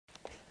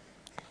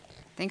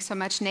Thanks so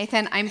much,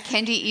 Nathan. I'm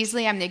Kendy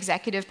Easley. I'm the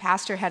executive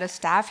pastor, head of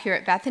staff here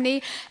at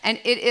Bethany, and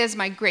it is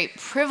my great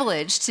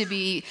privilege to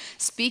be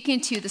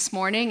speaking to you this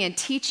morning and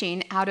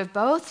teaching out of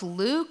both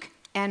Luke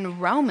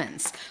and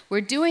Romans.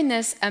 We're doing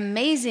this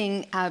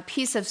amazing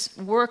piece of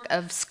work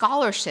of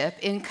scholarship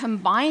in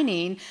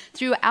combining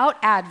throughout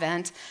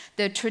Advent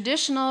the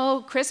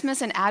traditional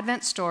Christmas and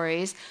Advent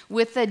stories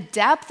with the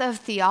depth of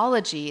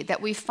theology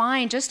that we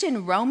find just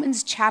in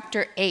Romans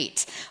chapter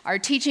 8. Our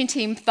teaching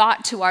team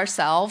thought to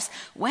ourselves,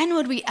 when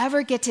would we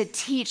ever get to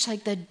teach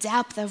like the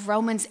depth of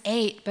Romans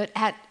 8? But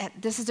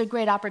this is a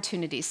great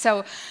opportunity.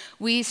 So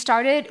we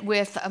started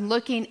with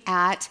looking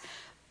at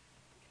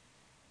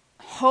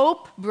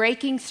hope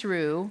breaking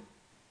through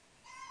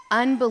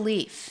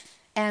unbelief.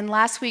 And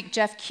last week,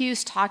 Jeff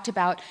Hughes talked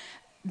about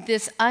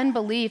this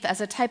unbelief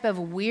as a type of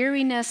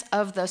weariness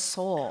of the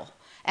soul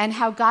and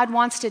how God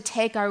wants to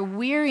take our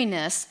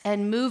weariness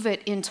and move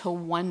it into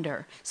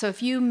wonder. So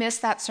if you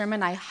missed that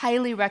sermon, I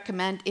highly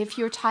recommend. If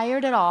you're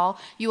tired at all,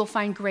 you will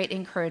find great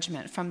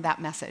encouragement from that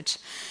message.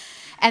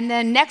 And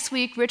then next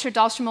week, Richard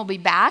Dahlstrom will be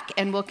back,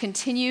 and we'll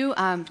continue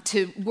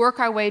to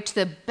work our way to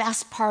the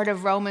best part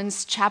of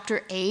Romans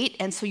chapter 8,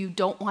 and so you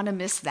don't want to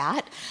miss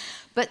that.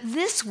 But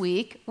this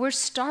week, we're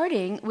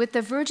starting with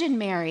the Virgin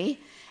Mary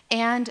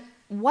and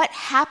what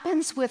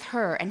happens with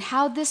her and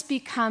how this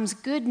becomes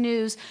good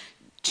news,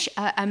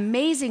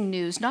 amazing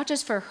news, not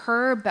just for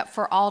her, but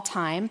for all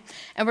time.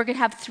 And we're going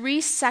to have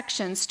 3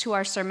 sections to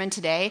our sermon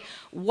today.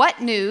 What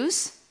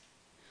news,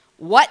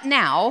 what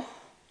now,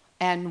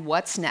 and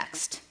what's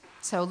next?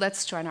 So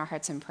let's join our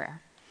hearts in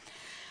prayer.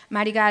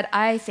 Mighty God,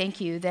 I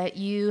thank you that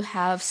you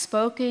have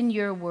spoken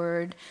your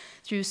word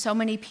through so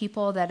many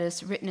people that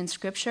is written in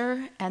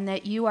Scripture, and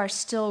that you are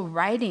still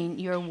writing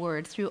your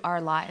word through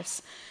our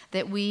lives,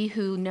 that we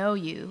who know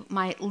you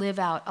might live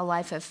out a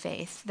life of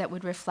faith that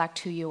would reflect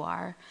who you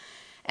are.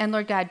 And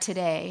Lord God,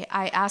 today,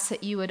 I ask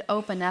that you would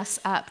open us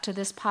up to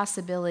this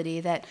possibility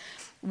that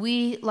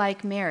we,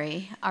 like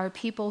Mary, are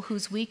people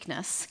whose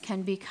weakness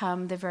can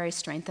become the very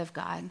strength of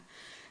God.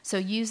 So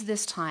use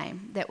this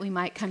time that we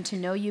might come to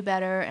know you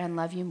better and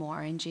love you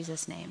more. In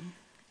Jesus' name,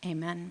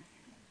 amen.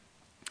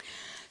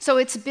 So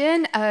it's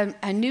been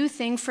a new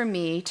thing for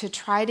me to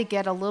try to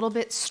get a little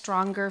bit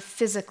stronger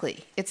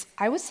physically.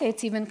 I would say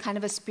it's even kind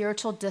of a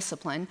spiritual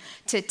discipline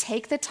to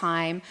take the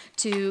time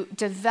to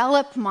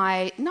develop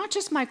not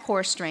just my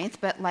core strength,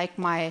 but like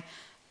my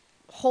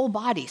whole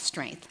body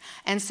strength.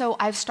 And so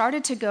I've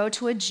started to go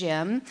to a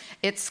gym.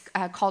 It's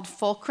called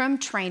Fulcrum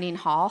Training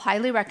Hall.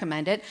 Highly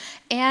recommend it.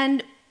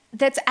 And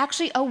that's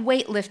actually a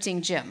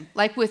weightlifting gym,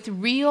 like with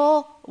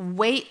real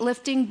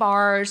weightlifting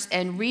bars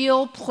and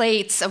real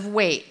plates of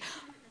weight.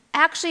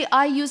 Actually,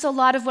 I use a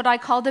lot of what I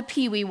call the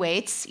peewee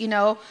weights,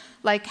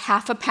 like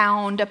half a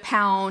pound,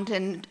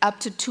 and up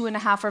to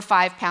 2.5 or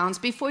 5 pounds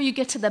before you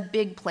get to the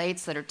big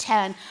plates that are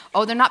 10.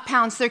 Oh, they're not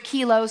pounds, they're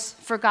kilos.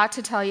 Forgot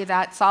to tell you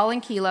that. It's all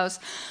in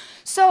kilos.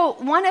 So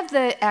one of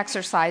the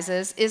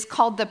exercises is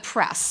called the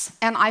press,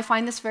 and I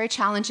find this very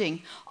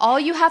challenging. All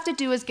you have to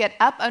do is get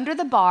up under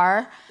the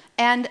bar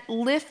and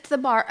lift the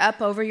bar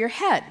up over your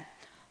head.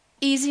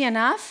 Easy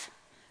enough?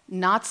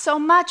 Not so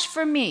much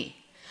for me.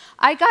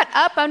 I got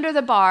up under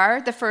the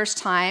bar the first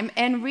time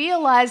and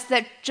realized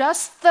that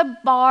just the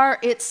bar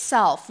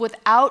itself,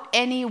 without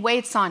any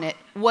weights on it,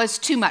 was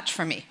too much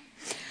for me.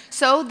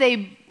 So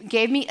they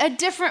gave me a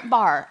different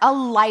bar, a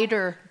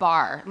lighter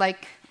bar,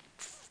 like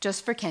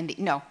just for Kendy.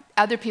 No,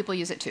 other people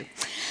use it too.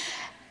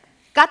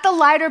 Got the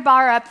lighter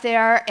bar up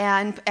there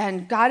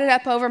and got it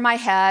up over my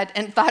head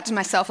and thought to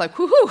myself, like,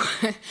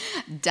 whoo-hoo,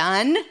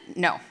 done?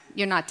 No,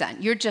 you're not done.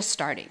 You're just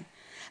starting.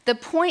 The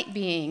point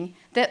being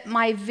that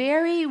my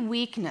very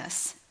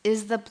weakness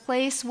is the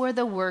place where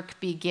the work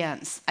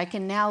begins. I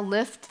can now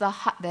lift the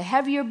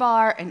heavier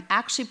bar and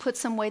actually put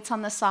some weights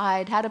on the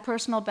side, had a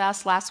personal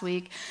best last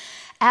week.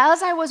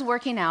 As I was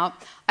working out,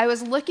 I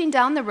was looking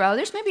down the row.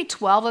 There's maybe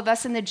 12 of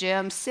us in the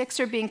gym. 6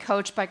 are being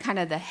coached by kind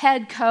of the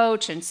head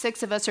coach, and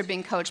 6 of us are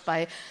being coached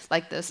by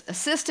like this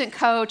assistant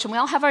coach. And we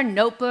all have our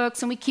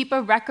notebooks, and we keep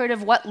a record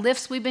of what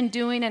lifts we've been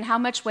doing and how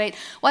much weight.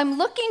 Well, I'm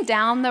looking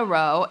down the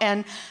row,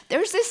 and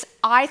there's this,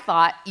 I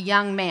thought,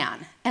 young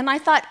man. And I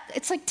thought,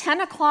 it's like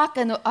 10 o'clock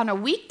on a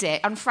weekday,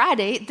 on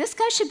Friday. This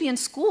guy should be in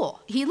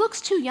school. He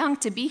looks too young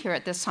to be here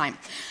at this time.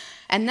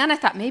 And then I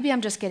thought, maybe I'm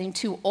just getting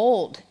too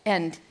old.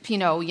 And,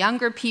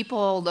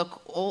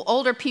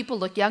 older people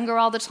look younger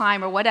all the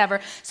time or whatever.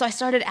 So I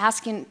started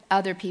asking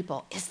other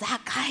people, is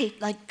that guy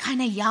like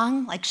kind of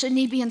young? Like, shouldn't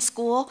he be in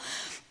school?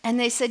 And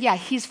they said, yeah,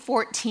 he's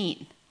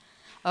 14.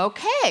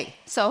 Okay,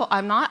 so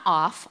I'm not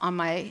off on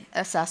my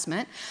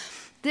assessment.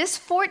 This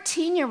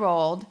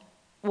 14-year-old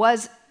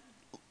was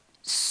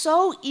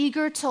so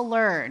eager to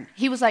learn.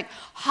 He was like,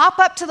 hop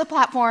up to the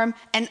platform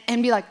and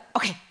be like,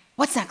 okay,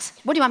 what's next?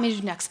 What do you want me to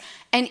do next?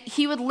 And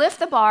he would lift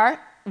the bar,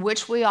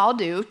 which we all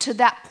do, to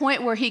that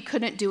point where he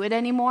couldn't do it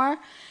anymore.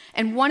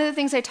 And one of the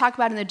things I talk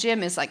about in the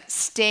gym is like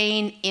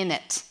staying in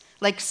it.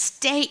 Like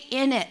stay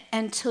in it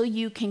until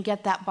you can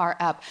get that bar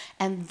up.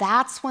 And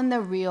that's when the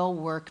real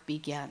work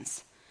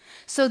begins.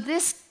 So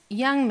this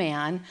young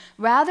man,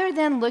 rather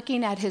than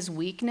looking at his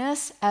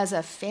weakness as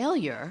a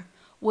failure,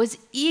 was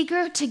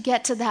eager to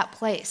get to that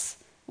place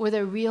where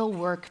the real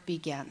work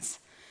begins.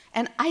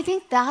 And I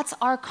think that's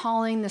our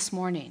calling this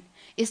morning,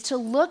 is to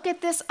look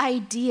at this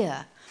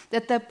idea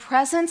that the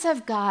presence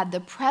of God, the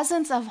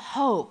presence of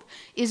hope,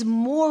 is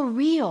more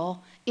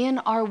real in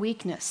our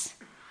weakness.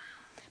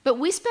 But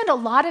we spend a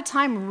lot of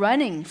time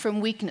running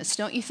from weakness,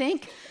 don't you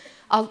think?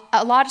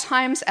 A lot of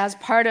times, as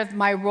part of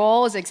my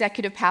role as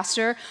executive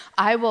pastor,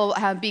 I will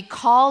be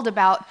called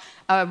about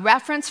a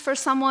reference for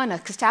someone, a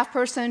staff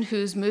person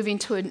who's moving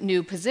to a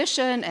new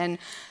position, and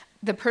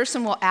the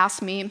person will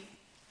ask me,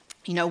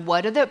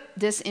 what are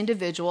this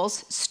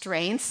individual's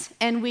strengths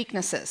and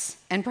weaknesses?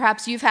 And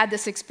perhaps you've had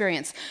this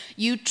experience.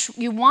 You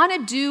want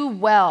to do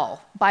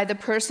well by the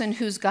person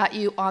who's got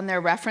you on their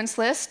reference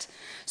list.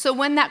 So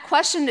when that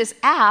question is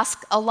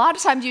asked, a lot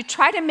of times you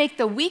try to make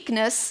the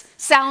weakness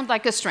sound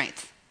like a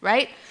strength,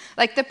 right?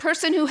 Like the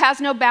person who has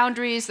no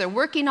boundaries, they're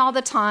working all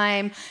the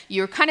time,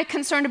 you're kind of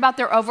concerned about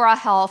their overall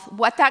health.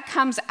 What that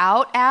comes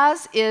out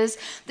as is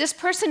this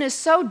person is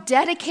so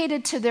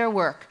dedicated to their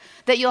work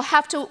that you'll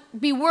have to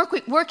be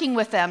working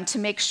with them to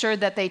make sure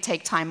that they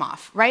take time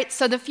off, right?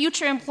 So the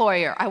future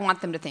employer, I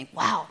want them to think,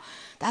 wow,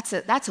 that's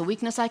a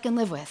weakness I can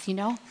live with,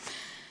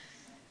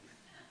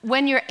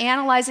 When you're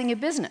analyzing a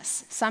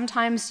business,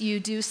 sometimes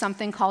you do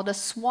something called a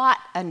SWOT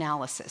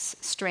analysis: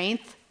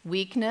 strength,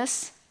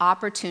 weakness,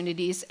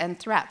 opportunities, and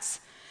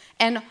threats.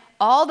 And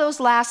all those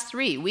last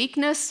three,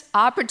 weakness,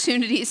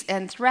 opportunities,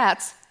 and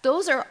threats,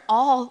 those are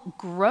all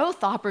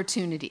growth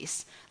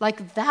opportunities.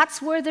 Like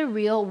that's where the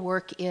real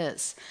work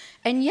is.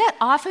 And yet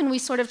often we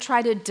sort of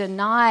try to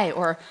deny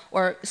or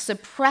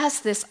suppress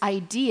this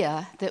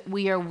idea that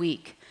we are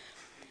weak.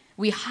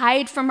 We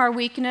hide from our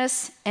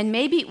weakness, and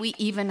maybe we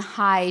even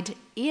hide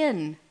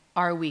in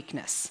our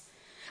weakness.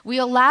 We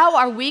allow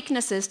our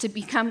weaknesses to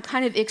become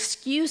kind of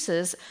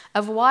excuses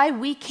of why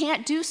we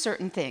can't do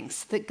certain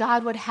things that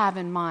God would have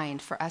in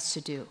mind for us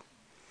to do.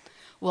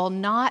 Well,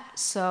 not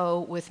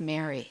so with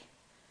Mary.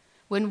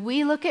 When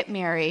we look at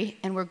Mary,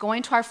 and we're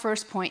going to our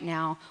first point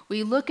now,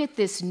 we look at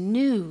this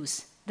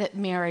news that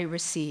Mary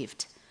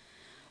received.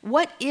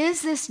 What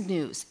is this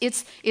news?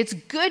 It's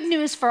good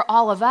news for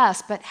all of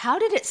us, but how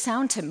did it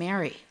sound to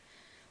Mary?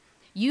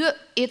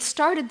 It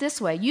started this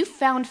way: you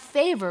found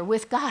favor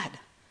with God.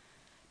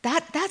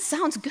 That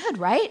sounds good,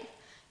 right?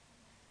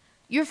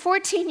 You're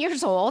 14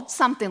 years old,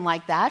 something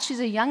like that. She's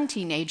a young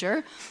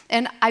teenager,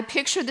 and I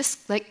picture this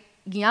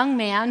young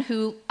man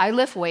who I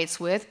lift weights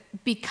with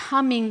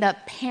becoming the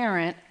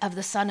parent of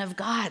the Son of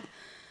God.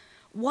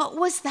 What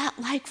was that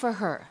like for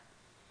her?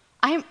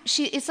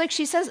 It's like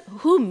she says,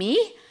 who,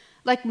 me?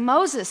 Like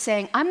Moses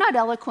saying, I'm not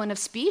eloquent of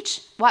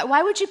speech.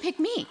 Why would you pick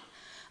me?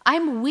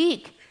 I'm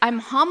weak. I'm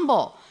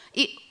humble.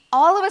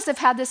 All of us have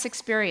had this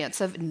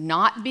experience of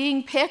not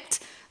being picked,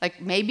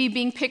 like maybe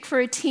being picked for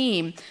a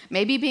team,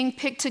 maybe being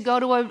picked to go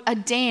to a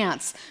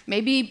dance,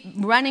 maybe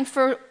running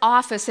for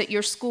office at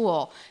your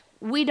school.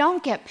 We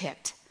don't get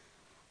picked.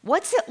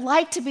 What's it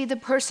like to be the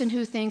person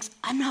who thinks,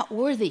 I'm not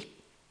worthy,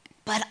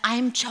 but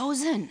I'm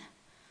chosen?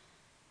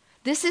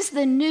 This is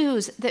the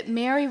news that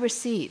Mary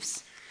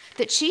receives,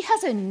 that she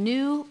has a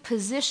new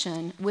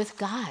position with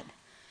God.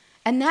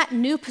 And that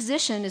new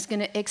position is going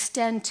to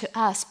extend to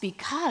us,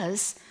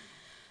 because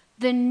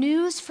the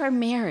news for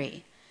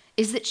Mary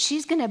is that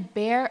she's going to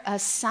bear a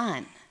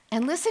son.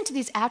 And listen to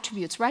these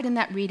attributes right in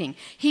that reading.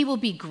 He will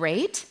be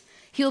great.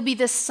 He'll be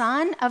the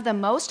Son of the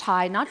Most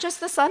High, not just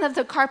the son of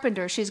the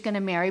carpenter she's going to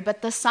marry,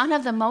 but the Son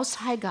of the Most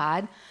High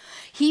God.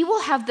 He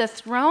will have the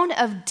throne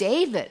of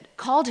David,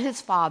 called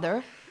his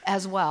father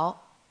as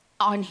well,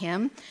 on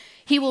him.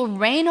 He will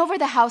reign over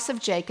the house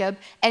of Jacob,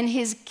 and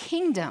his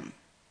kingdom,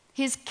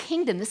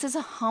 this is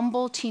a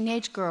humble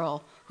teenage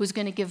girl who's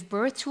going to give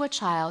birth to a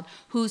child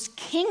whose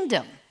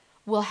kingdom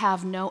will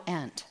have no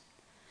end.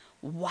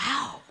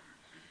 Wow.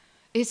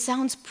 It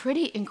sounds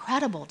pretty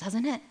incredible,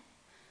 doesn't it?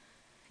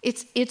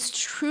 It's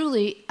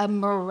truly a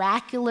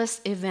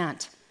miraculous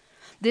event.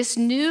 This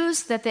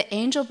news that the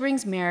angel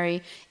brings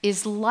Mary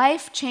is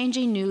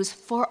life-changing news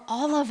for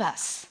all of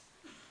us.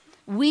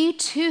 We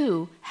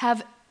too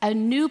have a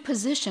new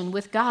position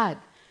with God.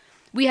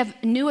 We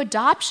have new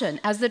adoption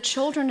as the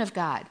children of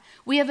God.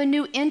 We have a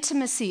new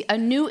intimacy, a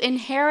new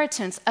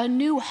inheritance, a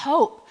new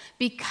hope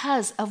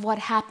because of what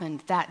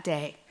happened that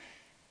day.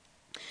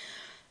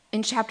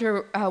 In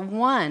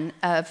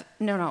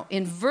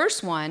in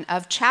verse 1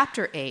 of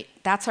chapter 8,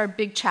 that's our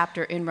big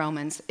chapter in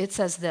Romans, it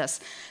says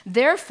this: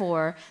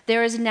 therefore,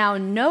 there is now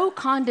no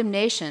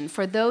condemnation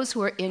for those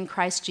who are in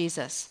Christ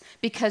Jesus,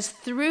 because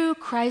through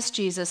Christ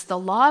Jesus, the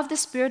law of the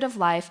Spirit of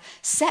life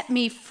set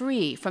me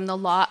free from the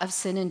law of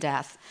sin and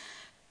death.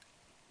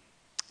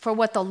 For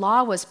what the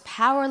law was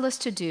powerless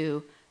to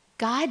do,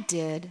 God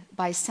did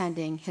by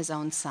sending his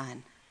own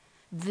Son.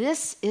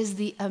 This is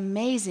the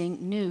amazing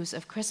news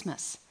of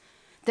Christmas,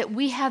 that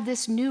we have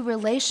this new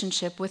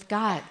relationship with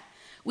God.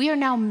 We are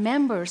now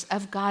members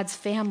of God's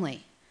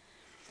family.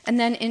 And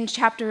then in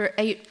chapter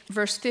 8,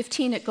 verse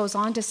 15, it goes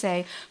on to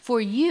say, "For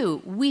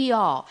you, we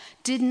all,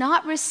 did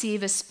not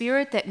receive a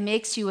spirit that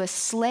makes you a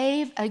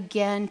slave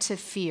again to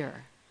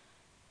fear."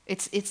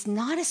 It's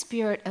not a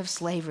spirit of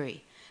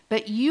slavery,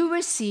 but you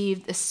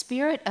received the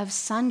spirit of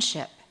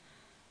sonship,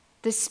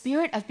 the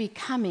spirit of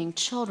becoming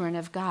children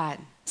of God,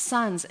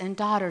 sons and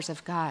daughters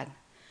of God.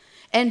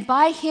 And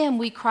by him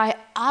we cry,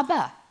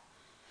 "Abba,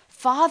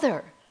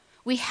 Father."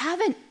 We have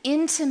an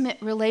intimate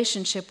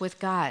relationship with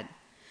God.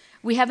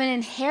 We have an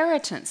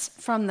inheritance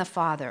from the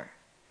Father.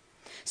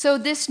 So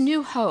this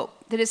new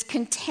hope that is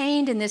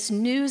contained in this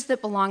news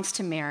that belongs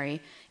to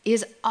Mary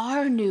is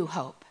our new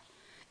hope.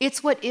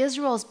 It's what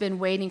Israel's been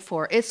waiting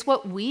for. It's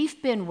what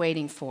we've been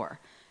waiting for,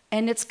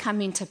 and it's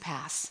coming to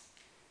pass.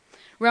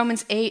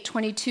 Romans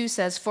 8:22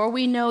 says, "For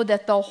we know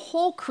that the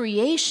whole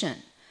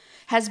creation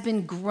has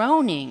been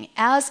groaning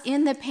as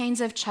in the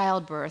pains of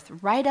childbirth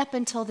right up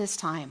until this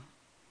time."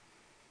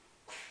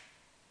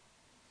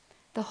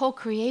 The whole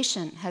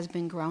creation has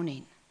been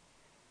groaning.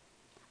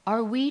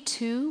 Are we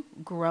too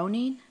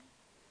groaning?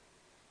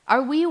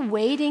 Are we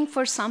waiting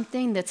for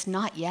something that's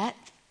not yet?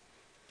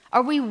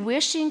 Are we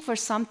wishing for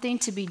something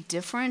to be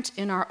different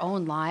in our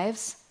own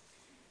lives?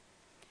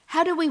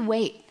 How do we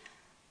wait?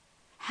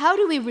 How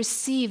do we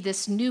receive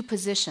this new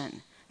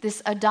position,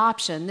 this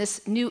adoption,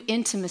 this new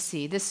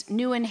intimacy, this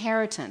new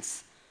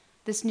inheritance,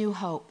 this new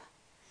hope?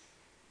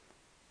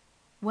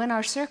 When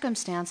our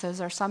circumstances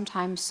are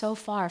sometimes so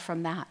far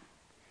from that.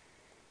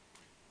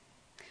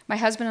 My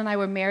husband and I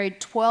were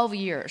married 12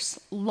 years,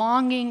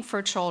 longing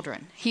for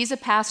children. He's a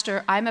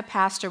pastor, I'm a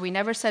pastor. We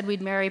never said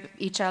we'd marry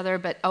each other,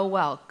 but oh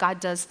well, God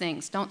does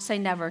things. Don't say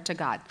never to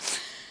God.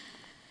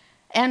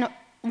 And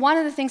one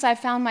of the things I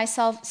found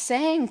myself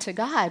saying to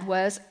God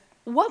was,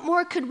 what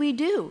more could we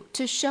do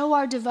to show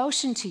our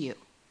devotion to you?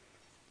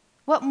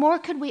 What more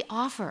could we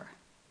offer?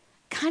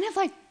 Kind of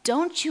like,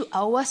 don't you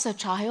owe us a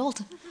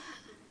child?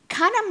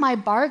 Kind of my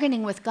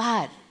bargaining with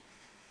God.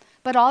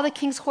 But all the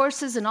king's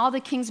horses and all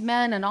the king's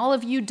men and all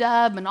of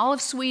UW and all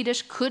of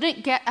Swedish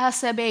couldn't get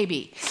us a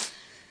baby.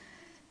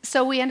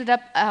 So we ended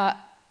up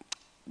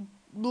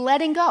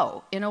letting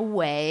go in a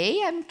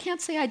way, I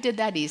can't say I did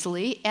that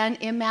easily, and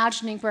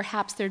imagining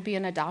perhaps there'd be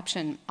an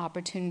adoption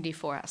opportunity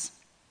for us.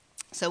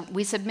 So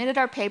we submitted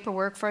our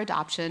paperwork for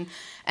adoption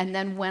and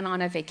then went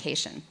on a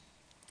vacation.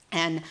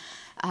 And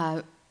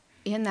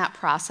in that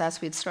process,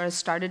 we'd sort of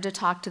started to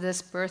talk to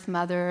this birth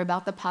mother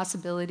about the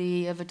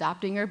possibility of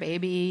adopting her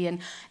baby,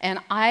 and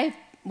I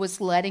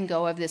was letting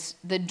go of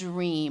the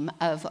dream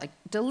of like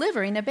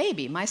delivering a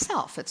baby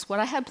myself. It's what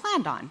I had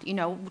planned on,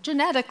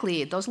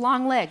 genetically, those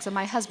long legs of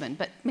my husband,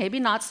 but maybe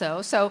not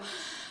so. So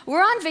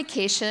we're on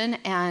vacation,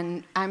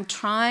 and I'm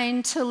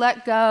trying to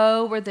let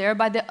go. We're there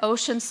by the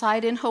ocean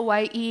side in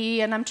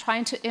Hawaii, and I'm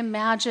trying to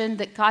imagine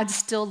that God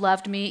still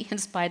loved me in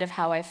spite of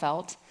how I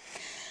felt.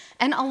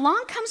 And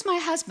along comes my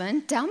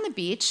husband down the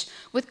beach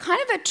with kind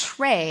of a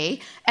tray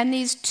and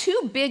these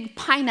 2 big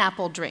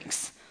pineapple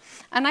drinks.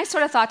 And I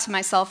sort of thought to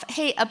myself,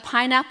 hey, a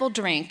pineapple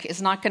drink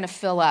is not going to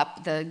fill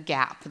up the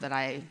gap that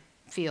I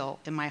feel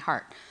in my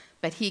heart.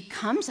 But he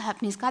comes up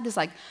and he's got this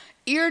like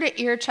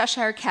ear-to-ear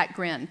Cheshire cat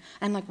grin.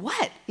 I'm like,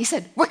 what? He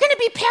said, we're going to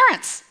be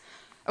parents.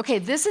 Okay,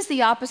 this is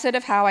the opposite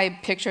of how I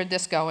pictured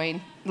this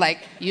going. Like,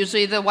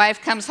 usually the wife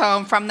comes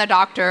home from the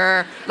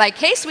doctor, like,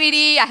 hey,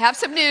 sweetie, I have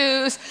some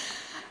news.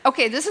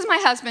 Okay, this is my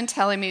husband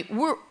telling me,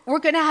 we're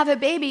going to have a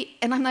baby.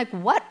 And I'm like,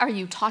 what are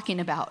you talking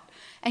about?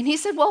 And he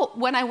said, well,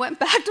 when I went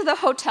back to the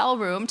hotel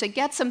room to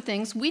get some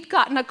things, we'd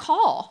gotten a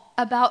call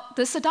about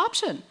this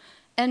adoption.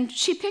 And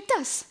she picked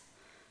us.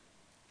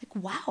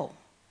 Like, wow.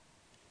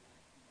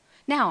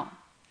 Now,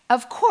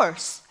 of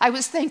course, I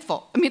was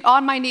thankful. I mean,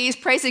 on my knees,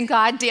 praising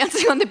God,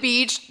 dancing on the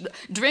beach,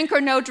 drink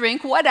or no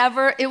drink,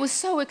 whatever. It was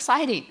so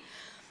exciting.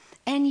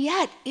 And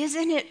yet,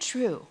 isn't it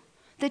true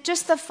that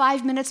just the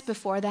 5 minutes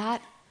before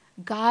that,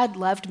 God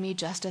loved me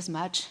just as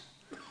much?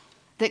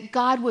 That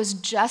God was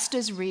just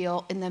as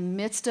real in the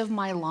midst of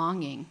my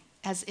longing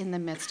as in the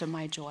midst of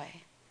my joy.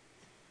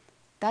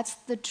 That's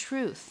the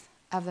truth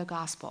of the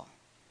gospel.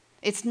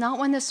 It's not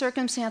when the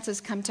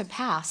circumstances come to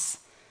pass.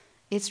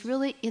 It's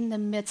really in the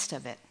midst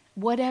of it,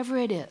 whatever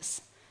it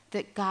is,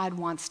 that God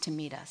wants to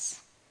meet us.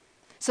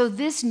 So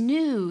this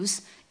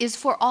news is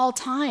for all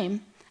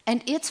time,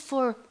 and it's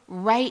for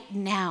right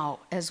now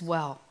as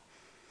well.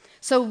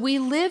 So we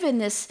live in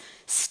this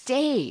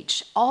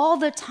stage all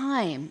the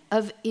time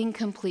of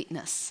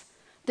incompleteness.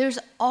 There's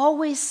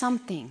always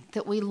something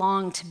that we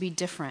long to be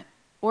different,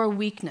 or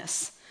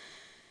weakness.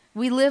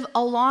 We live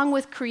along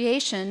with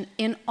creation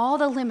in all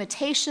the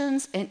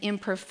limitations and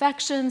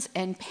imperfections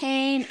and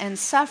pain and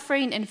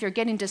suffering. And if you're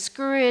getting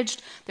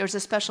discouraged, there's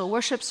a special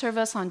worship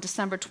service on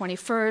December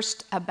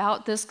 21st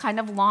about this kind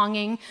of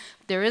longing.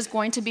 There is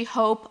going to be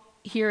hope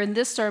here in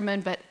this sermon,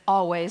 but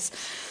always.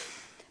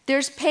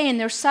 There's pain,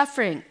 there's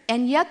suffering,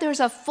 and yet there's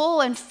a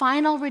full and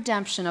final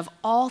redemption of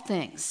all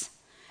things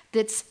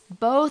that's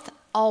both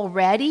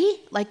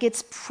already, like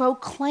it's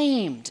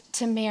proclaimed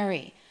to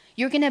Mary.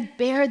 You're going to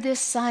bear this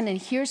son, and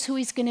here's who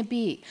he's going to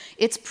be.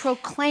 It's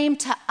proclaimed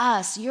to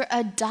us. You're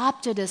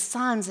adopted as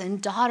sons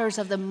and daughters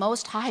of the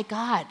Most High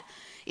God.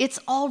 It's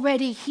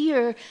already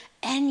here,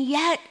 and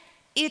yet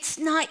it's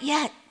not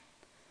yet.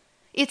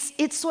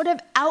 It's sort of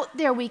out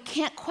there. We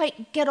can't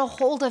quite get a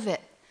hold of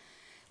it.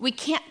 We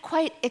can't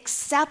quite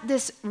accept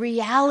this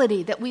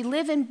reality that we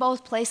live in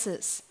both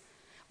places.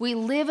 We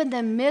live in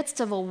the midst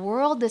of a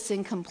world that's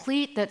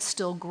incomplete, that's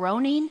still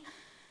groaning,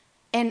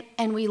 and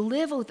we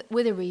live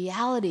with a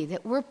reality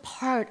that we're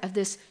part of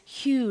this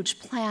huge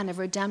plan of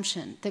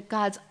redemption that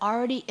God's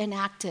already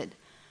enacted.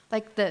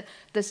 Like the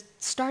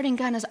starting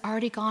gun has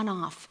already gone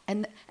off,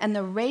 and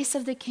the race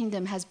of the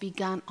kingdom has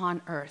begun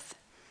on earth.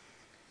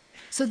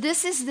 So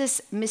this is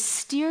this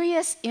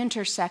mysterious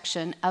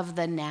intersection of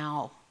the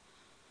now.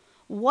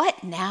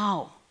 What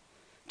now?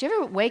 Do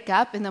you ever wake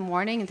up in the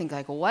morning and think,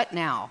 like, what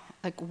now?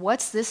 Like,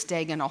 what's this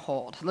day going to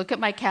hold? Look at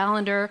my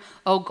calendar.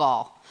 Oh,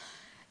 gall.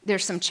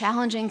 There's some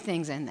challenging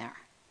things in there.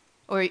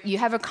 Or you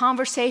have a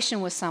conversation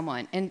with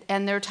someone, and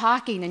they're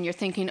talking, and you're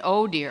thinking,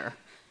 oh, dear,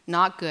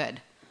 not good.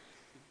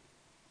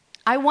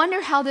 I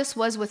wonder how this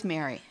was with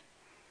Mary.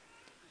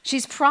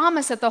 She's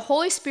promised that the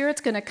Holy Spirit's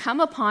going to come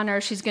upon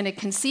her. She's going to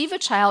conceive a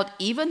child,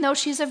 even though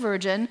she's a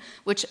virgin,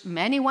 which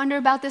many wonder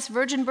about this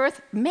virgin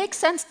birth. Makes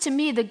sense to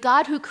me. The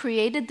God who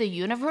created the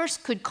universe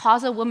could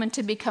cause a woman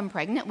to become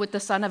pregnant with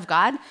the Son of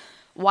God.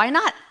 Why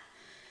not?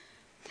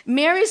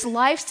 Mary's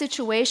life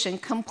situation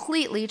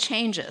completely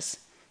changes.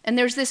 And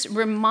there's this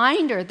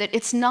reminder that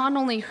it's not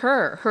only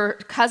her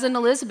cousin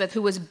Elizabeth,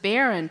 who was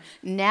barren,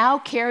 now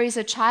carries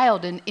a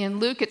child. And in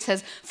Luke it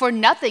says, for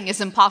nothing is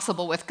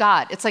impossible with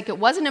God. It's like it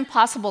wasn't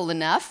impossible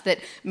enough that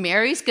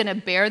Mary's going to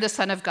bear the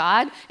Son of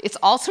God. It's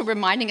also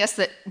reminding us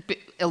that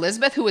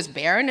Elizabeth, who was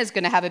barren, is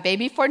going to have a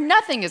baby. For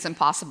nothing is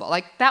impossible.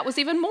 Like that was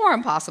even more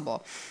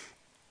impossible.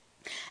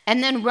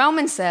 And then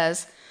Romans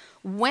says,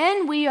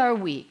 when we are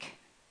weak,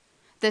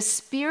 the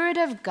Spirit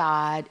of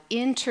God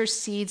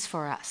intercedes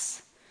for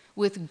us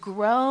with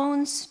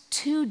groans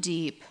too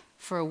deep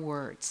for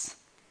words.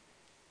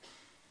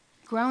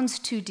 Groans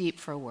too deep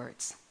for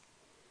words.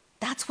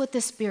 That's what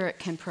the Spirit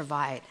can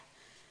provide.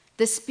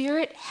 The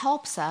Spirit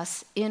helps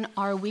us in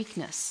our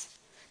weakness.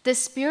 The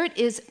Spirit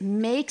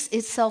makes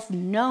itself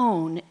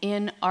known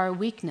in our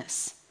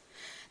weakness.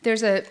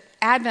 There's an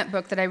Advent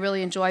book that I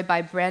really enjoy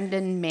by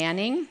Brendan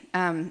Manning,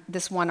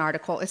 this one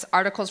article. It's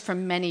articles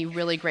from many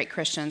really great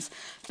Christians.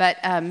 But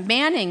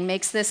Manning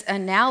makes this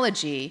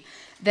analogy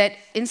that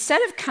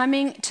instead of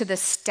coming to the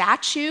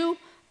statue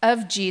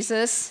of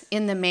Jesus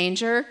in the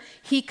manger,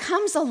 he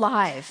comes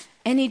alive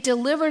and he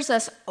delivers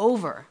us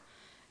over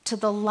to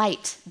the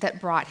light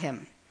that brought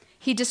him.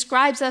 He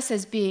describes us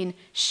as being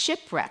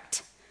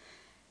shipwrecked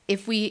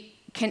if we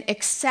can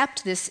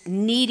accept this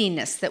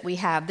neediness that we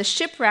have. The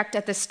shipwrecked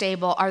at the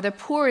stable are the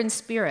poor in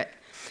spirit,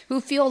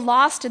 who feel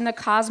lost in the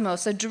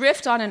cosmos,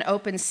 adrift on an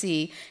open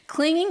sea,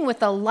 clinging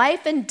with a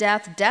life and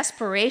death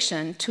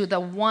desperation to the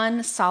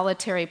one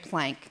solitary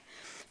plank.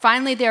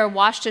 Finally, they are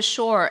washed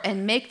ashore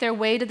and make their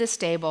way to the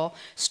stable,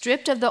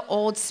 stripped of the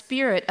old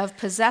spirit of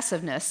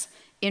possessiveness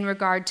in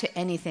regard to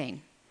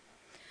anything.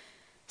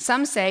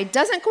 Some say,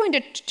 doesn't going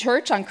to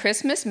church on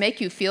Christmas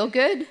make you feel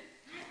good?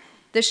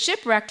 The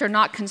shipwrecked are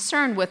not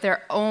concerned with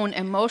their own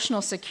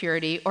emotional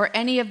security or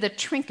any of the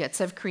trinkets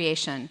of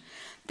creation.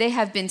 They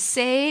have been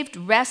saved,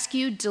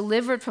 rescued,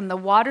 delivered from the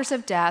waters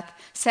of death,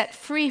 set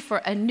free for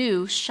a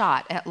new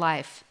shot at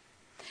life.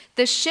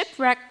 The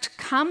shipwrecked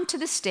come to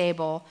the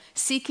stable,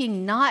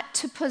 seeking not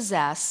to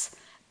possess,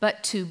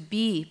 but to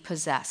be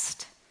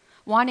possessed,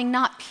 wanting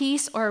not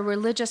peace or a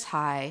religious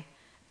high,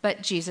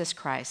 but Jesus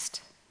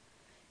Christ.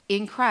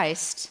 In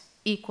Christ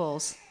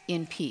equals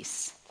in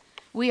peace.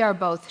 We are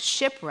both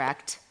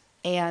shipwrecked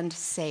and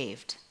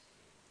saved.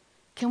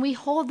 Can we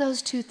hold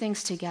those two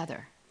things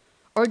together?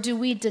 Or do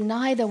we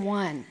deny the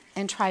one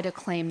and try to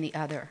claim the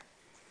other?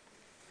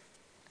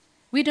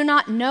 We do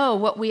not know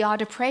what we ought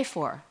to pray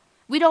for.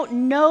 We don't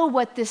know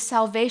what this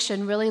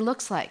salvation really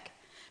looks like.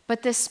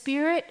 But the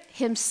Spirit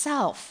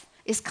himself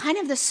is kind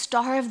of the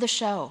star of the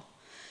show.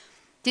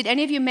 Did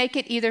any of you make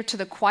it either to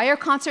the choir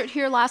concert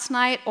here last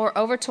night or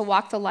over to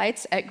Walk the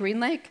Lights at Green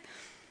Lake?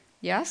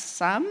 Yes,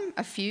 some,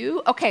 a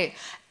few. Okay,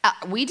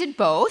 we did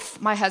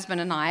both, my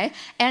husband and I.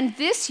 And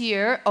this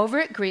year, over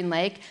at Green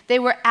Lake, they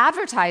were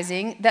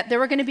advertising that there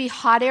were going to be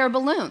hot air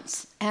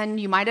balloons. And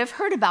you might have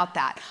heard about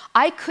that.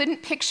 I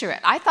couldn't picture it.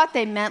 I thought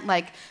they meant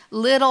like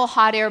little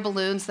hot air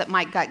balloons that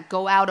might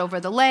go out over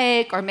the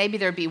lake, or maybe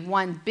there'd be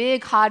one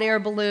big hot air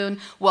balloon.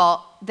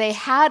 Well, they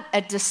had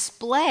a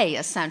display,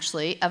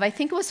 essentially, of I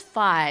think it was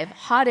 5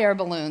 hot air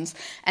balloons,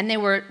 and they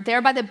were there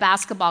by the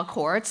basketball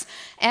courts.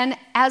 And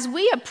as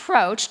we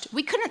approached,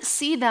 we couldn't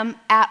see them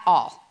at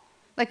all.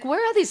 Like,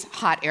 where are these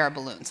hot air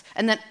balloons?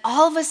 And then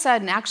all of a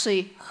sudden,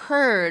 actually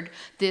heard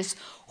this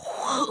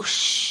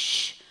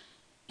whoosh.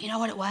 You know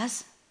what it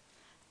was?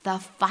 The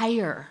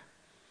fire.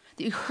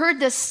 You heard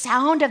the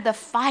sound of the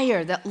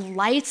fire that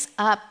lights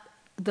up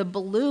the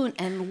balloon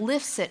and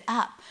lifts it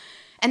up.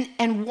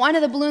 And one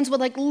of the balloons would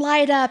like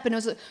light up, and it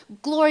was a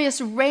glorious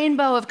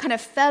rainbow of kind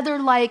of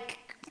feather-like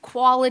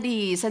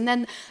qualities, and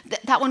then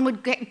that one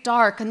would get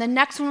dark, and the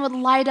next one would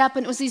light up,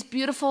 and it was these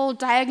beautiful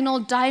diagonal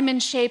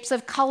diamond shapes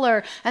of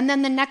color, and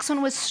then the next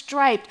one was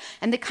striped,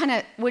 and they kind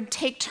of would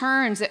take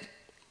turns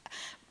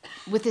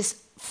with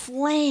this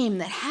flame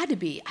that had to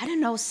be,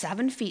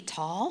 7 feet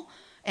tall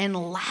and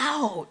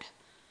loud.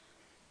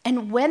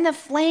 And when the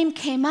flame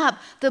came up,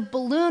 the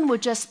balloon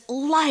would just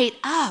light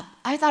up.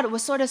 I thought it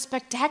was sort of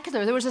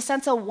spectacular. There was a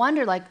sense of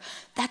wonder, like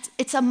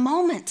it's a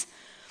moment.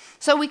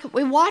 So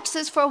we watched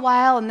this for a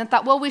while and then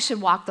thought, well, we should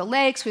walk the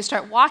lakes. We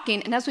start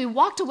walking. And as we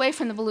walked away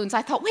from the balloons,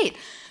 I thought, wait,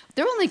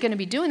 they're only going to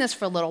be doing this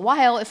for a little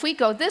while. If we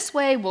go this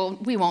way,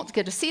 we won't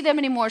get to see them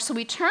anymore. So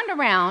we turned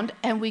around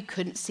and we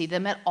couldn't see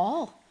them at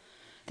all.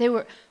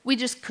 We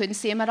just couldn't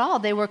see them at all.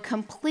 They were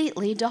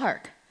completely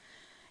dark.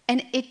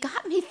 And it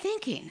got me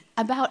thinking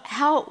about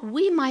how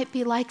we might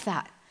be like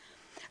that.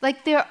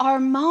 Like there are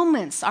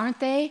moments, aren't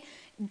they?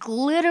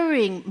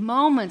 Glittering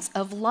moments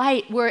of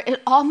light where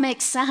it all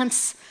makes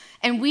sense.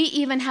 And we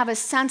even have a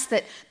sense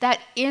that that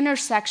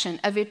intersection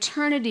of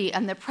eternity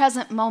and the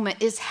present moment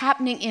is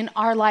happening in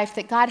our life,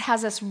 that God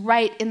has us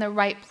right in the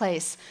right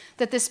place,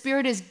 that the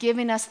Spirit is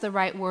giving us the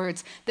right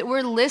words, that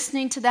we're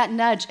listening to that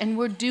nudge and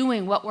we're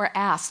doing what we're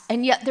asked.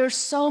 And yet there's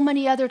so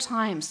many other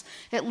times,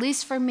 at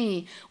least for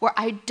me, where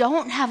I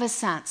don't have a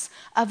sense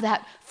of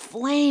that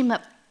flame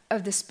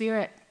of the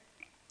Spirit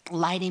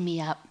lighting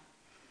me up.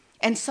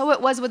 And so it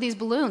was with these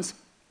balloons.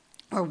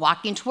 We're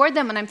walking toward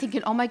them, and I'm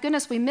thinking, oh my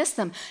goodness, we missed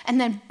them. And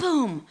then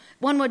boom,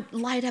 one would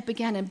light up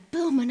again, and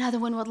boom, another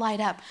one would light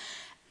up.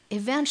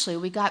 Eventually,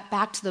 we got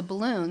back to the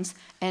balloons,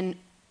 and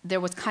there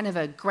was kind of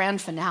a grand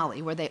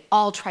finale where they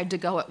all tried to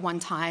go at one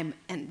time,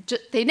 and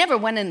they never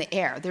went in the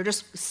air. They're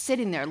just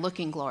sitting there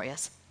looking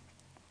glorious.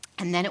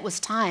 And then it was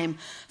time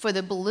for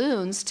the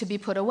balloons to be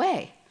put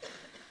away.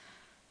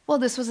 Well,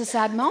 this was a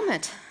sad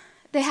moment.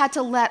 They had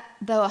to let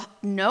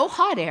no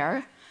hot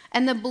air,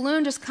 and the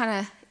balloon just kind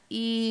of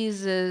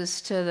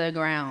eases to the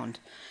ground.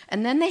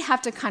 And then they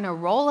have to kind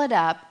of roll it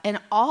up, and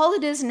all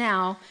it is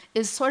now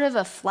is sort of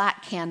a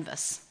flat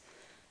canvas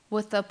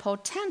with the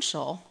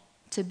potential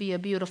to be a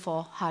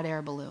beautiful hot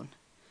air balloon.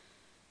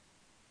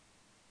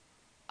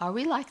 Are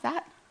we like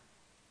that?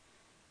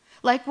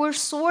 Like we're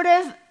sort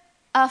of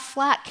a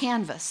flat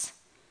canvas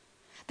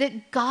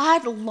that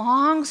God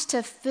longs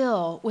to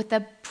fill with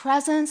the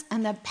presence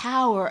and the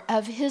power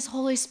of His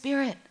Holy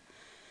Spirit.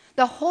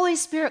 The Holy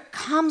Spirit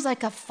comes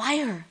like a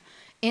fire.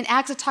 In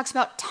Acts, it talks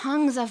about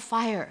tongues of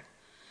fire.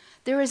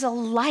 There is a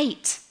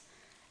light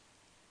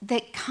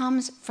that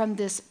comes from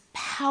this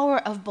power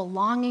of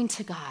belonging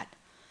to God.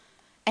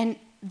 And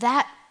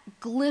that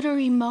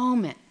glittery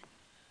moment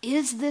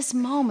is this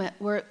moment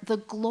where the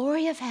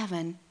glory of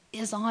heaven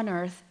is on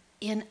earth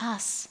in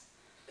us.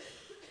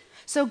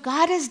 So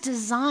God has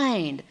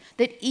designed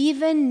that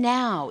even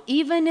now,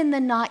 even in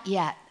the not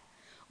yet,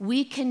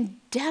 we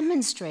can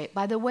demonstrate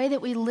by the way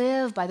that we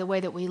live, by the way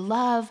that we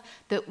love,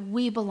 that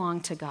we belong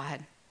to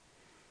God.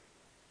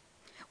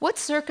 What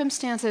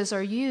circumstances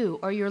are you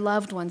or your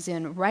loved ones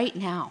in right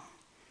now?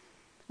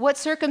 What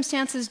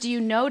circumstances do you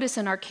notice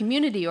in our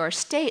community, our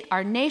state,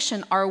 our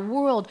nation, our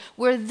world,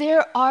 where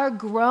there are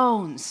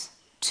groans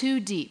too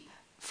deep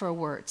for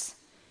words?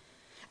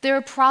 There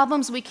are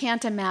problems we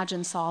can't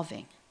imagine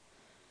solving.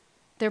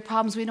 There are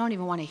problems we don't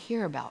even want to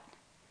hear about.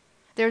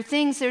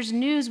 There's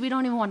news we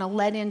don't even want to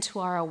let into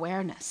our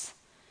awareness.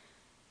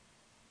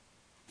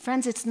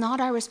 Friends, it's not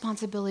our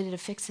responsibility to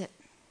fix it.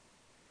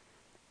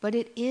 But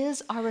it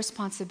is our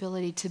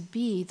responsibility to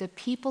be the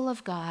people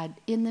of God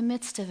in the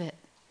midst of it.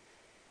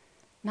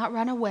 Not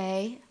run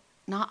away,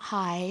 not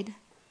hide,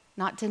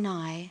 not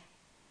deny,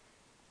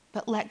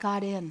 but let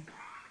God in.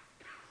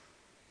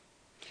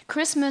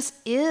 Christmas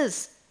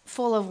is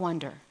full of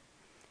wonder,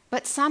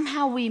 but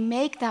somehow we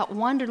make that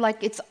wonder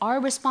like it's our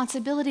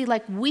responsibility,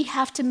 like we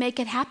have to make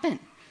it happen.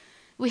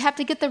 We have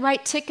to get the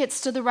right tickets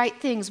to the right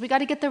things. We got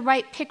to get the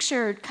right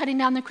picture cutting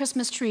down the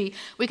Christmas tree.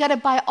 We got to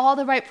buy all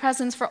the right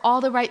presents for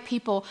all the right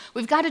people.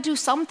 We've got to do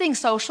something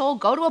social,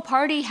 go to a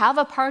party, have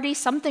a party,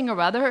 something or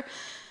other.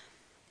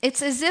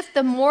 It's as if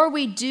the more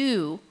we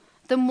do,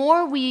 the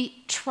more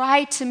we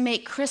try to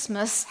make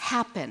Christmas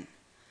happen,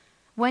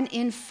 when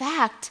in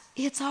fact,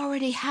 it's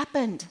already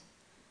happened.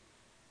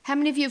 How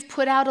many of you have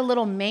put out a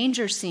little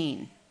manger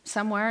scene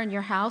somewhere in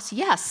your house?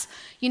 Yes.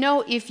 You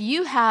know, if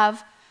you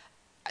have...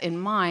 In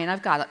mine,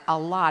 I've got a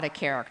lot of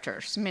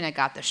characters. I mean, I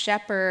got the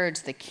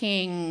shepherds, the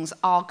kings,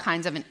 all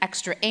kinds of an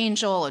extra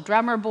angel, a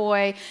drummer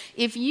boy.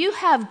 If you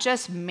have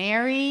just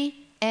Mary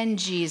and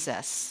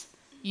Jesus,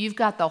 you've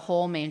got the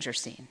whole manger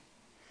scene.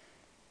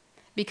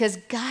 Because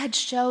God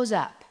shows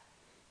up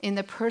in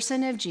the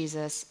person of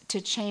Jesus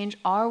to change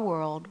our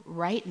world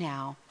right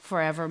now,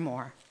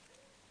 forevermore.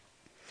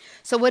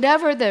 So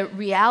whatever the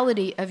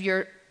reality of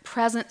your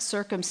present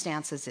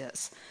circumstances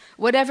is,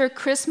 whatever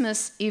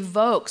Christmas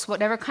evokes,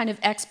 whatever kind of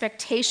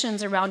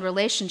expectations around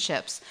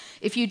relationships.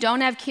 If you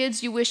don't have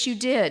kids, you wish you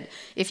did.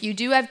 If you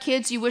do have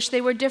kids, you wish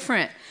they were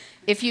different.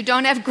 If you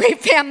don't have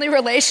great family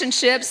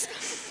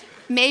relationships,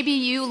 maybe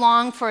you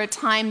long for a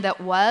time that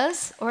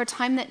was or a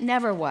time that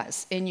never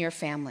was in your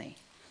family.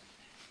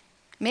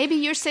 Maybe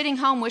you're sitting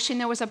home wishing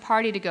there was a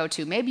party to go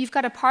to. Maybe you've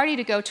got a party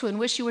to go to and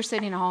wish you were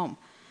sitting at home.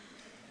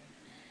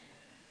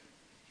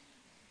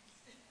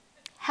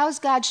 How's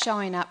God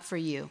showing up for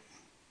you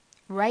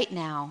right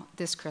now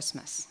this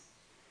Christmas?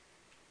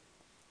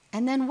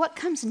 And then what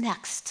comes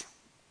next?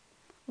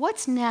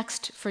 What's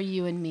next for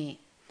you and me?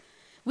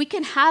 We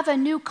can have a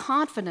new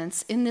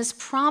confidence in this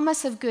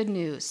promise of good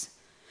news.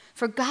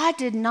 For God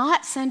did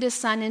not send his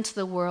Son into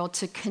the world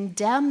to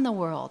condemn the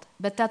world,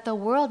 but that the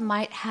world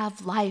might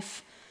have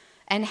life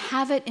and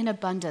have it in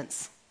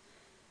abundance.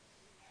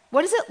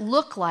 What does it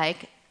look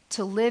like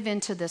to live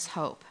into this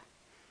hope?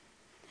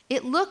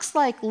 It looks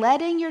like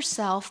letting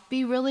yourself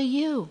be really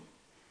you.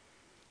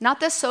 Not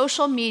the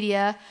social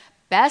media,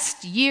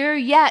 best year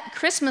yet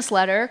Christmas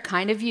letter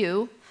kind of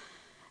you,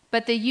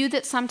 but the you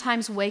that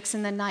sometimes wakes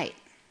in the night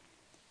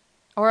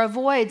or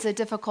avoids a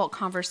difficult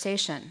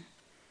conversation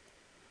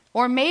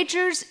or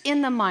majors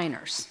in the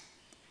minors,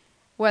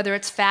 whether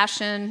it's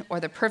fashion or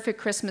the perfect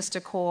Christmas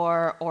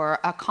decor or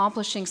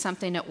accomplishing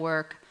something at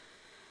work.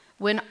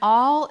 When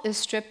all is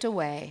stripped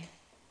away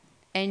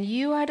and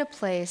you are at a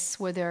place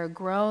where there are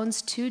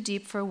groans too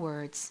deep for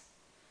words,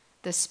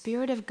 the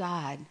Spirit of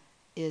God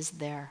is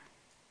there.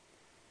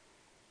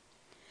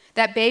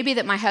 That baby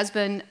that my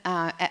husband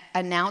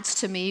announced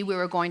to me we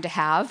were going to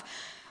have,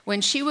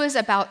 when she was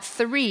about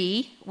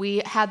 3,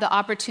 we had the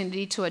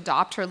opportunity to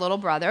adopt her little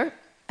brother.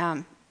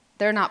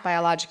 They're not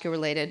biologically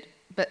related,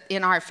 but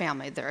in our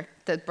family, they're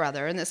the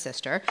brother and the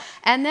sister.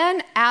 And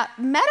then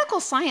medical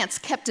science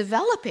kept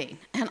developing,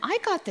 and I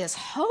got this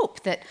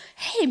hope that,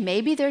 hey,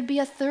 maybe there'd be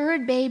a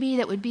third baby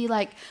that would be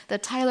like the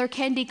Tyler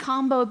Kendy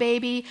combo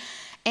baby.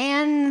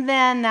 And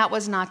then that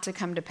was not to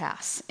come to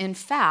pass. In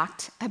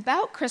fact,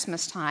 about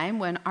Christmas time,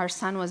 when our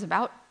son was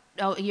about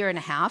a year and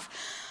a half,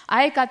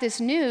 I got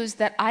this news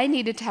that I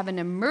needed to have an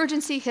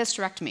emergency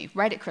hysterectomy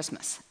right at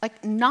Christmas.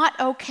 Like, not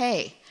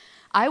okay.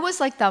 I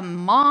was like the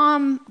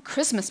mom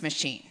Christmas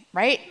machine,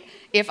 right?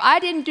 If I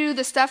didn't do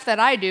the stuff that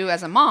I do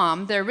as a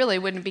mom, there really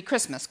wouldn't be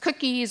Christmas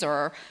cookies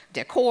or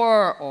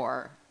decor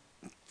or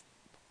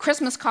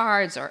Christmas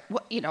cards or,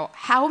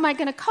 how am I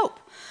going to cope?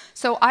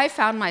 So I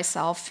found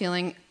myself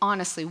feeling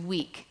honestly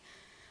weak.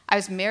 I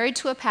was married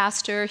to a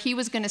pastor. He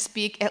was going to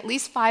speak at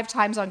least 5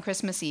 times on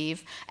Christmas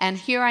Eve, and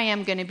here I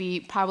am going to be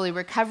probably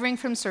recovering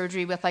from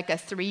surgery with like a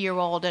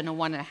 3-year-old and a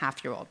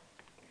 1.5-year-old.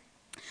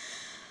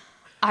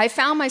 I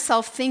found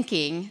myself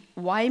thinking,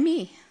 why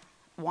me?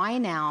 Why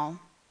now?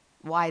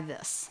 Why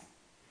this?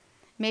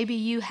 Maybe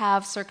you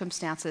have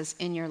circumstances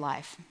in your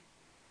life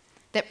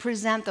that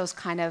present those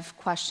kind of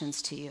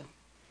questions to you.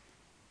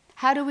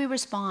 How do we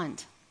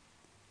respond?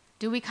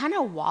 Do we kind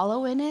of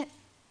wallow in it?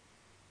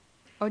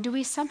 Or do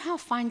we somehow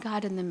find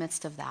God in the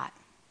midst of that?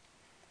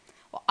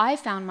 Well, I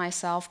found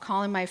myself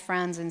calling my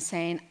friends and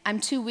saying, I'm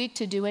too weak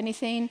to do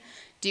anything.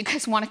 Do you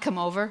guys want to come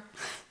over?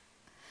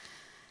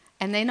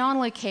 And they not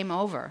only came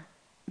over,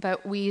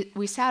 but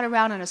we sat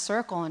around in a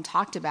circle and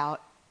talked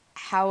about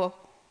how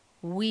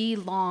we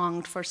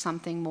longed for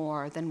something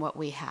more than what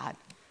we had.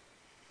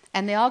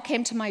 And they all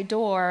came to my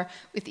door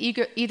with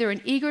either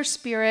an eager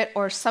spirit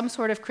or some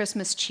sort of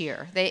Christmas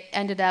cheer. They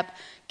ended up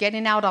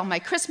getting out all my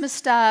Christmas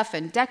stuff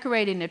and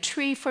decorating a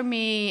tree for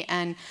me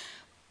and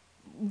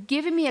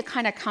giving me a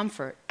kind of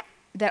comfort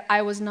that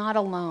I was not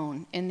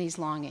alone in these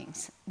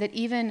longings, that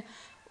even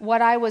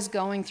what I was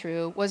going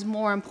through was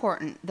more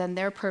important than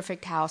their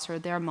perfect house or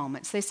their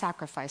moments. They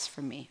sacrificed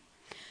for me.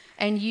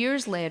 And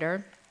years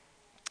later,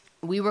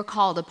 we were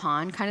called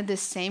upon, kind of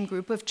this same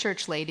group of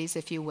church ladies,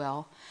 if you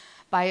will,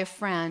 by a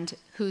friend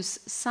whose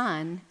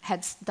son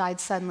had died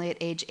suddenly at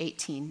age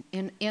 18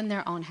 in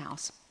their own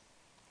house.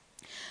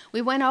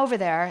 We went over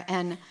there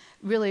and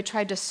really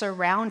tried to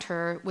surround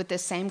her with the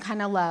same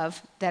kind of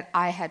love that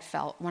I had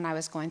felt when I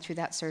was going through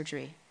that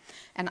surgery.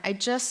 And I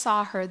just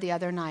saw her the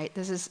other night.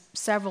 This is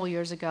several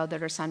years ago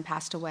that her son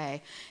passed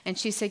away. And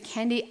she said,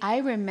 Kendy, I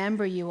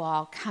remember you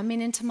all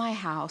coming into my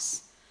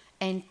house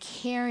and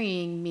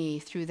carrying me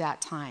through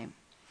that time.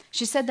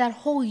 She said that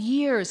whole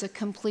year is a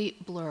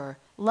complete blur,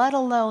 let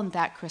alone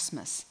that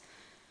Christmas.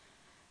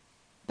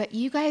 But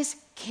you guys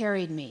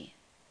carried me.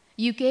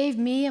 You gave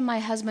me and my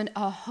husband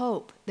a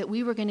hope that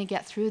we were going to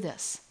get through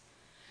this.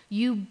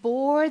 You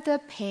bore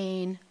the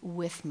pain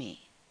with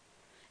me.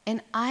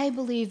 And I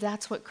believe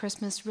that's what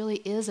Christmas really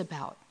is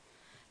about.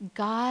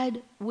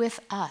 God with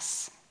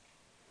us.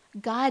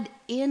 God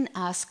in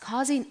us,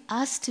 causing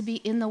us to be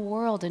in the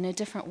world in a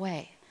different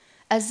way.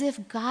 As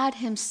if God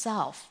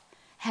himself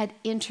had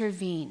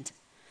intervened.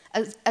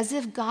 As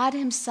if God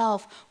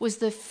himself was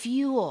the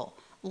fuel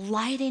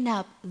lighting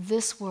up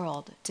this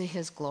world to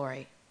his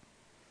glory.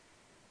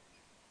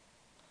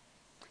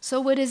 So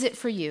what is it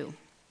for you?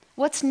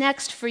 What's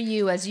next for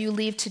you as you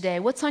leave today?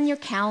 What's on your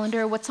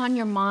calendar? What's on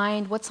your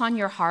mind? What's on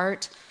your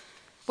heart?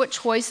 What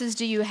choices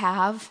do you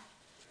have?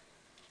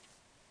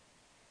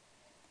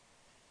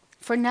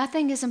 For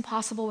nothing is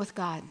impossible with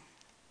God.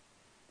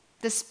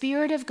 The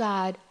Spirit of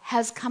God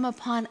has come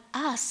upon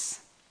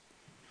us.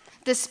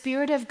 The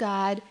Spirit of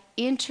God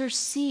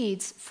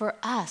intercedes for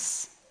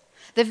us.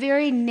 The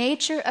very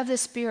nature of the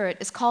Spirit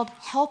is called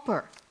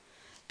helper.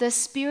 The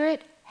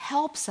Spirit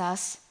helps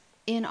us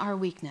in our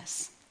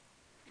weakness.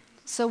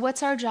 So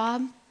what's our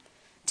job?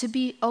 To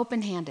be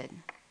open-handed,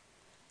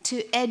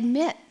 to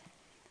admit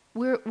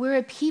we're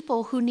a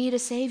people who need a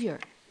Savior.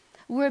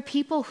 We're a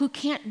people who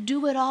can't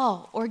do it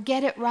all or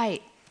get it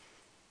right.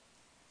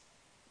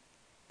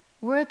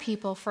 We're a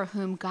people for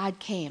whom God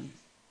came,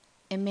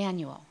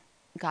 Emmanuel,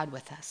 God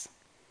with us.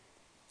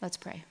 Let's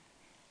pray.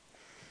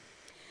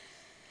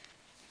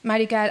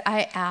 Mighty God,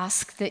 I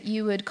ask that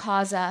you would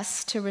cause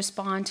us to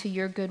respond to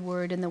your good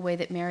word in the way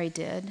that Mary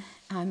did.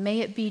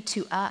 May it be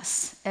to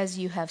us as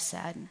you have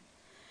said.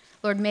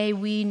 Lord, may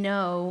we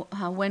know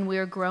when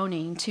we're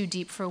groaning too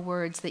deep for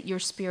words that your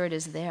Spirit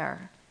is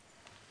there.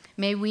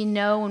 May we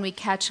know when we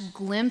catch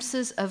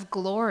glimpses of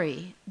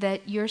glory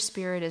that your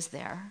Spirit is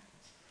there.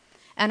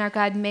 And our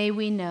God, may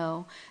we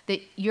know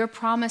that your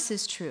promise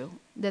is true,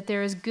 that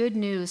there is good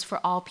news for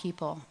all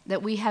people,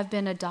 that we have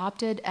been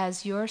adopted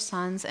as your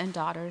sons and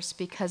daughters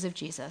because of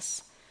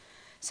Jesus.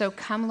 So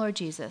come, Lord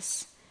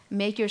Jesus,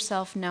 make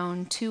yourself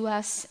known to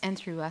us and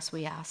through us,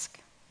 we ask.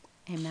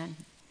 Amen.